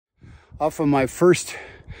off of my first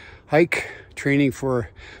hike, training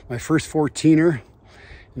for my first 14'er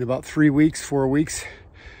in about 4 weeks.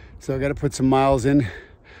 So I got to put some miles in.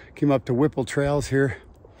 Came up to Whipple Trails here.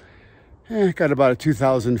 Got about a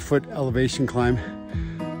 2,000 foot elevation climb.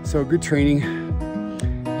 So good training,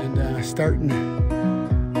 and starting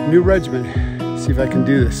a new regimen. See if I can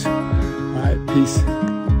do this. All right, peace.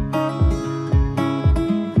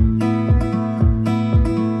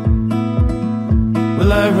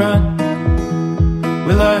 Will I run?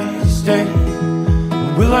 Will I stay?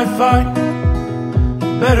 Or will I find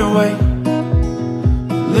a better way?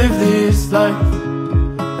 Live this life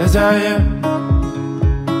as I am,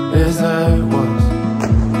 as I was.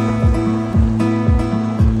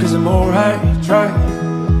 'Cause the more I try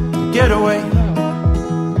to get away,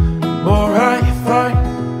 the more I find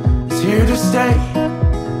it's here to stay.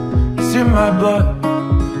 It's in my blood,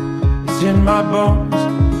 it's in my bones,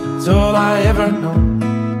 it's all I ever know.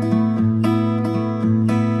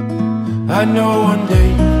 I know one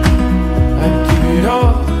day I'd give it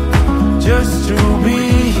all just to be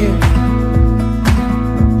here,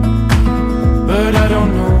 but I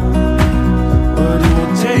don't know what it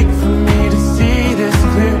will take for me to see this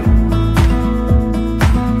clear,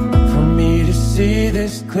 for me to see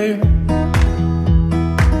this clear.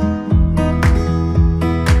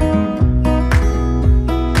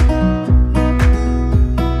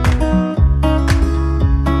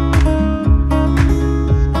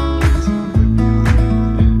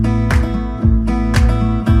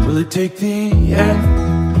 Take the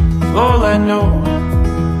end of all I know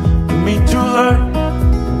for me to learn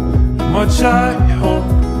how much I hope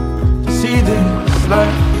to see this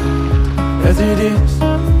life as it is,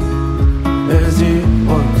 as it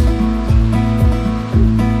was.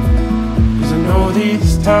 'Cause I know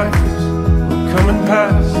these times will come and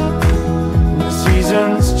pass, and the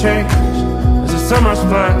seasons change as the summers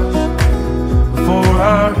flash before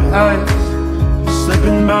our eyes,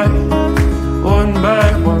 slipping by one by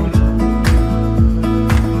one.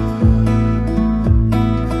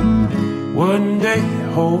 One day I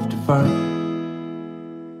hope to find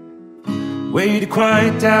a way to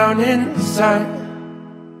quiet down inside,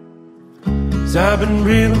 'cause I've been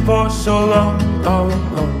reeling for so long, long.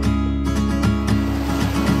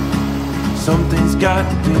 Something's got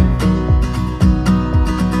to give.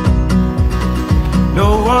 No,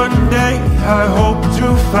 one day I hope to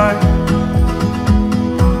find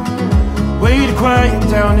a way to quiet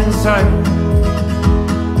down inside,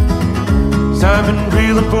 'cause I've been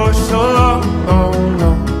reeling for so long,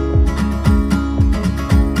 long.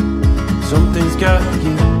 Something's got to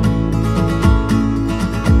give.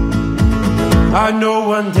 I know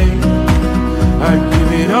one day I'd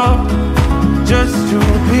give it up just to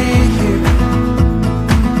be here,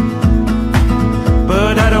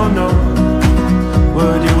 but I don't know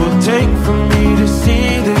what it will take for me to see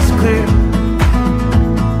this clear.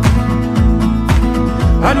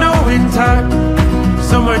 I know in time,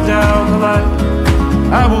 somewhere down the line,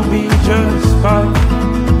 I will be just fine.